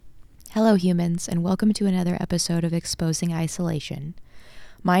Hello, humans, and welcome to another episode of Exposing Isolation.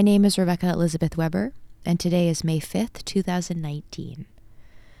 My name is Rebecca Elizabeth Weber, and today is May 5th, 2019.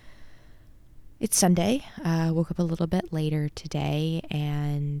 It's Sunday. I woke up a little bit later today,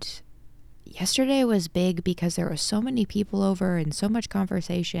 and yesterday was big because there were so many people over and so much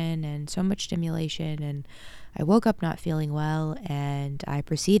conversation and so much stimulation, and I woke up not feeling well, and I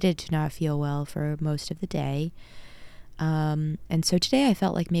proceeded to not feel well for most of the day. And so today I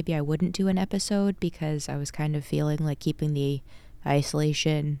felt like maybe I wouldn't do an episode because I was kind of feeling like keeping the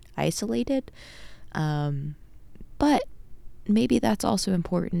isolation isolated. But maybe that's also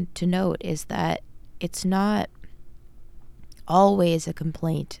important to note, is that it's not always a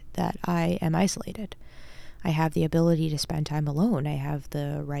complaint that I am isolated. I have the ability to spend time alone. I have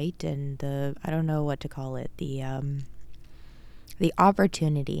the right and I don't know what to call it, the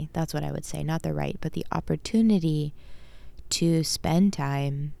opportunity, that's what I would say, not the right, but the opportunity to spend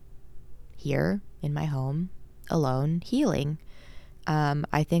time here in my home alone healing.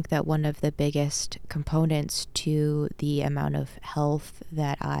 I think that one of the biggest components to the amount of health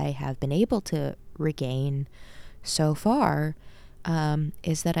that I have been able to regain so far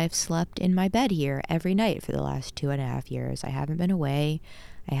is that I've slept in my bed here every night for the last 2.5 years. I haven't been away.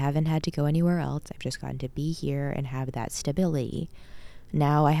 I haven't had to go anywhere else. I've just gotten to be here and have that stability.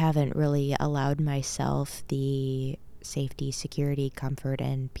 Now I haven't really allowed myself the safety, security, comfort,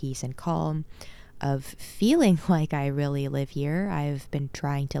 and peace and calm of feeling like I really live here. I've been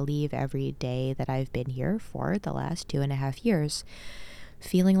trying to leave every day that I've been here for the last 2.5 years,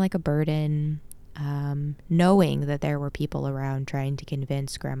 feeling like a burden, knowing that there were people around trying to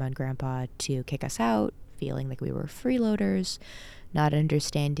convince Grandma and Grandpa to kick us out, feeling like we were freeloaders, not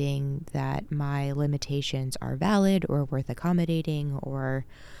understanding that my limitations are valid or worth accommodating or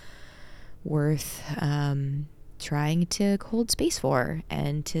worth trying to hold space for,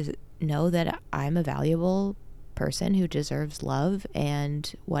 and to know that I'm a valuable person who deserves love,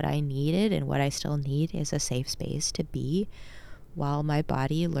 and what I needed and what I still need is a safe space to be while my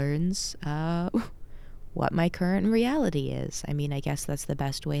body learns what my current reality is. I mean, I guess that's the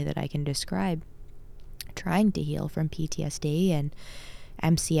best way that I can describe trying to heal from PTSD and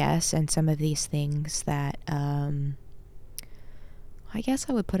MCS and some of these things that I guess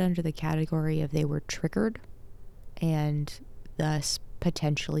I would put under the category of they were triggered and thus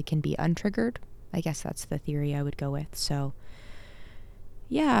potentially can be untriggered. I guess that's the theory I would go with. So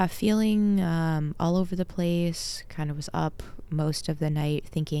yeah, feeling all over the place, kind of was up most of the night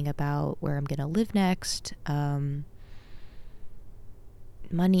thinking about where I'm going to live next,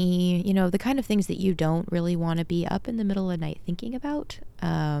 money, the kind of things that you don't really want to be up in the middle of the night thinking about.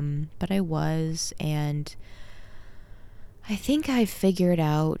 But I was, and I think I figured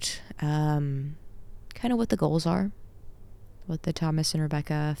out kind of what the goals are, what the Thomas and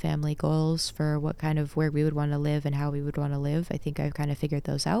Rebecca family goals for what kind of where we would want to live and how we would want to live. I think I've kind of figured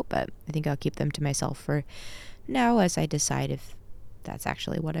those out, but I think I'll keep them to myself for now as I decide if that's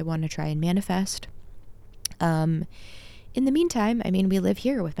actually what I want to try and manifest. In the meantime, I mean, we live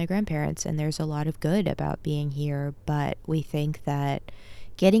here with my grandparents, and there's a lot of good about being here, but we think that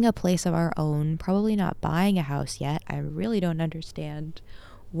getting a place of our own, probably not buying a house yet. I really don't understand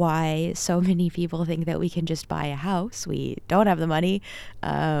why so many people think that we can just buy a house. We don't have the money.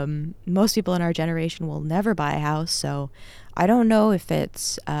 Most people in our generation will never buy a house, so I don't know if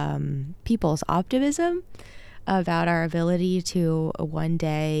it's people's optimism about our ability to one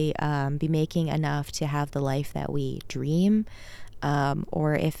day be making enough to have the life that we dream,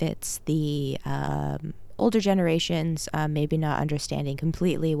 or if it's the older generations maybe not understanding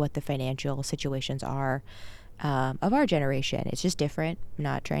completely what the financial situations are of our generation. It's just different. I'm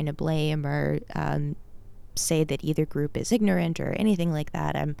not trying to blame or say that either group is ignorant or anything like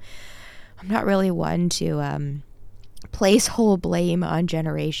that. I'm not really one to place whole blame on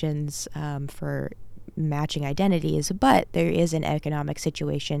generations for matching identities, but there is an economic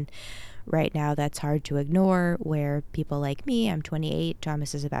situation right now that's hard to ignore, where people like me, I'm 28,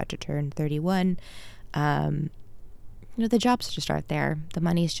 Thomas is about to turn 31, the jobs just aren't there. The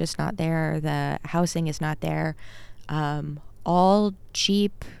money's just not there. The housing is not there. All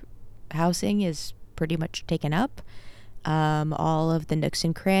cheap housing is pretty much taken up. All of the nooks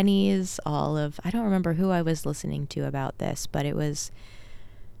and crannies, I don't remember who I was listening to about this, but it was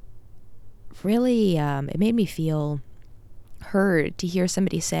really, it made me feel heard to hear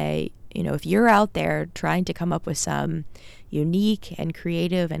somebody say, if you're out there trying to come up with some unique and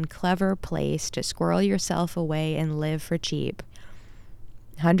creative and clever place to squirrel yourself away and live for cheap,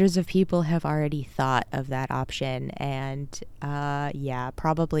 hundreds of people have already thought of that option, and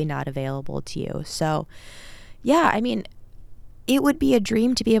probably not available to you. So yeah, I mean, it would be a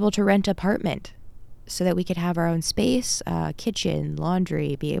dream to be able to rent an apartment so that we could have our own space, kitchen,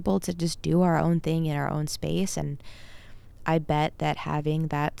 laundry, be able to just do our own thing in our own space. And I bet that having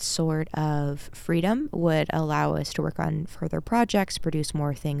that sort of freedom would allow us to work on further projects, produce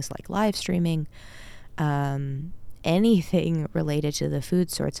more things like live streaming, anything related to the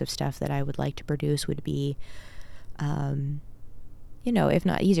food sorts of stuff that I would like to produce would be, if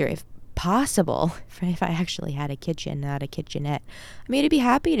not easier, if possible, if I actually had a kitchen, not a kitchenette. I mean, I'd be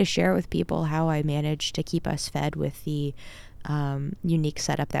happy to share with people how I managed to keep us fed with the unique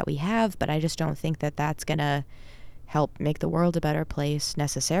setup that we have, but I just don't think that that's going to help make the world a better place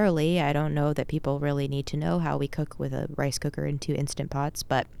necessarily. I don't know that people really need to know how we cook with a rice cooker and 2 Instant Pots,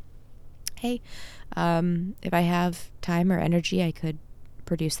 but hey, if I have time or energy, I could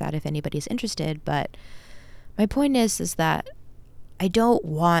produce that if anybody's interested. But my point is that I don't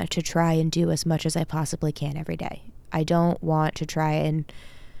want to try and do as much as I possibly can every day. I don't want to try and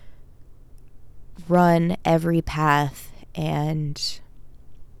run every path and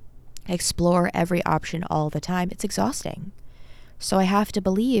explore every option all the time. It's exhausting. So I have to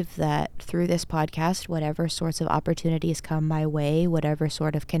believe that through this podcast, whatever sorts of opportunities come my way, whatever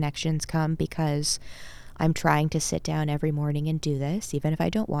sort of connections come, because I'm trying to sit down every morning and do this, even if I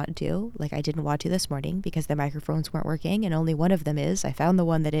don't want to, like I didn't want to this morning because the microphones weren't working and only one of them is. I found the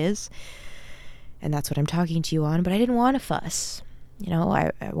one that is, and that's what I'm talking to you on, but I didn't want to fuss.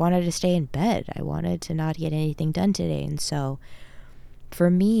 I wanted to stay in bed. I wanted to not get anything done today. And so for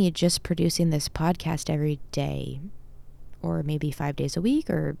me, just producing this podcast every day, or maybe 5 days a week,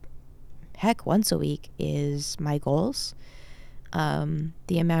 or heck, once a week, is my goals. The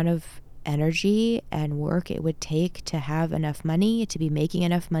amount of energy and work it would take to have enough money, to be making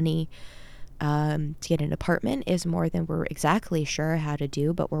enough money, to get an apartment is more than we're exactly sure how to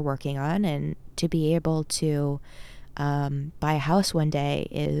do, but we're working on. And to be able to buy a house one day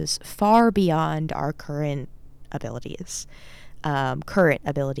is far beyond our current abilities.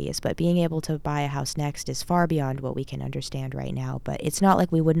 But being able to buy a house next is far beyond what we can understand right now. But it's not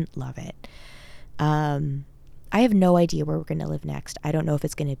like we wouldn't love it. I have no idea where we're going to live next. I don't know if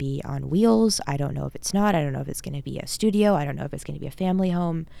it's going to be on wheels. I don't know if it's not. I don't know if it's going to be a studio. I don't know if it's going to be a family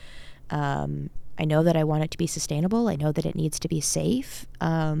home. I know that I want it to be sustainable. I know that it needs to be safe.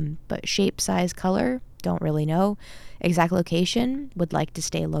 But shape, size, color, don't really know. Exact location, would like to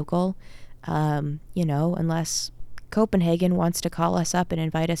stay local. Unless Copenhagen wants to call us up and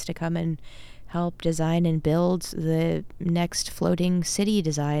invite us to come and help design and build the next floating city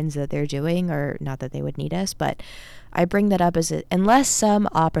designs that they're doing, or not that they would need us, but I bring that up unless some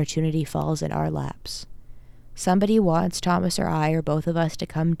opportunity falls in our laps. Somebody wants Thomas or I or both of us to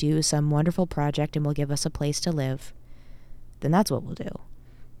come do some wonderful project and will give us a place to live, then that's what we'll do.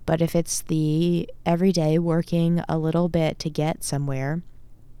 But if it's the everyday working a little bit to get somewhere,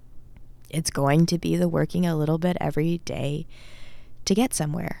 it's going to be the working a little bit every day to get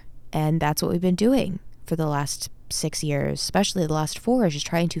somewhere. And that's what we've been doing for the last 6 years, especially the last 4, is just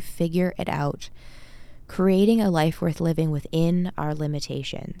trying to figure it out, creating a life worth living within our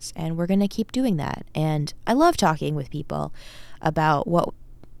limitations. And we're going to keep doing that. And I love talking with people about what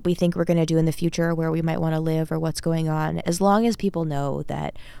we think we're going to do in the future, where we might want to live, or what's going on, as long as people know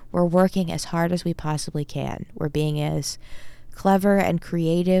that we're working as hard as we possibly can. We're being as clever and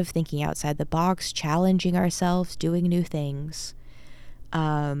creative, thinking outside the box, challenging ourselves, doing new things.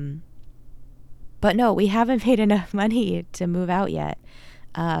 But no, we haven't made enough money to move out yet.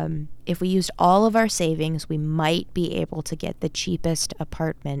 If we used all of our savings, we might be able to get the cheapest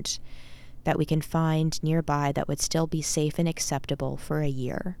apartment that we can find nearby that would still be safe and acceptable for a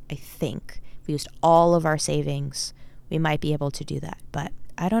year, I think. If we used all of our savings, we might be able to do that. But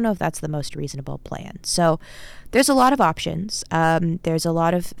I don't know if that's the most reasonable plan. So there's a lot of options. There's a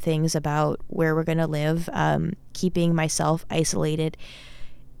lot of things about where we're going to live. Keeping myself isolated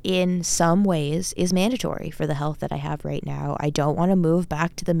in some ways is mandatory for the health that I have right now. I don't want to move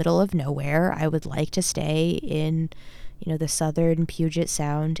back to the middle of nowhere. I would like to stay in, the southern Puget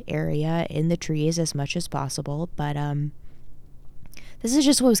Sound area in the trees as much as possible. But this is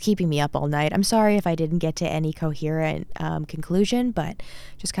just what was keeping me up all night. I'm sorry if I didn't get to any coherent conclusion, but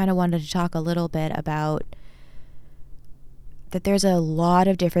just kind of wanted to talk a little bit about that there's a lot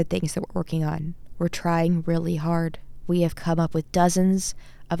of different things that we're working on. We're trying really hard. We have come up with dozens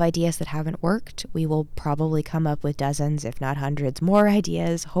of ideas that haven't worked. We will probably come up with dozens, if not hundreds, more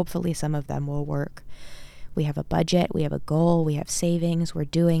ideas. Hopefully some of them will work. We have a budget, we have a goal, we have savings. We're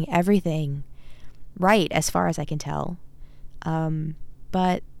doing everything right as far as I can tell.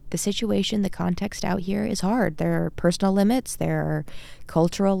 But the situation, the context out here is hard. There are personal limits, there are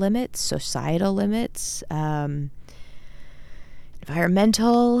cultural limits, societal limits.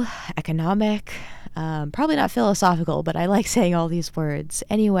 environmental, economic, probably not philosophical, but I like saying all these words.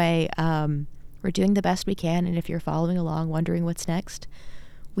 Anyway, we're doing the best we can, and if you're following along wondering what's next,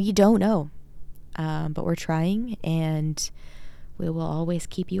 we don't know, but we're trying, and we will always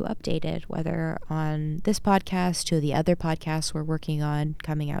keep you updated, whether on this podcast or the other podcasts we're working on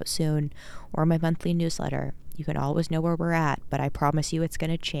coming out soon, or my monthly newsletter. You can always know where we're at, but I promise you it's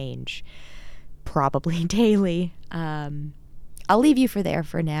going to change, probably daily. I'll leave you for there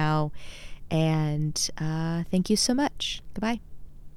for now, and thank you so much. Goodbye.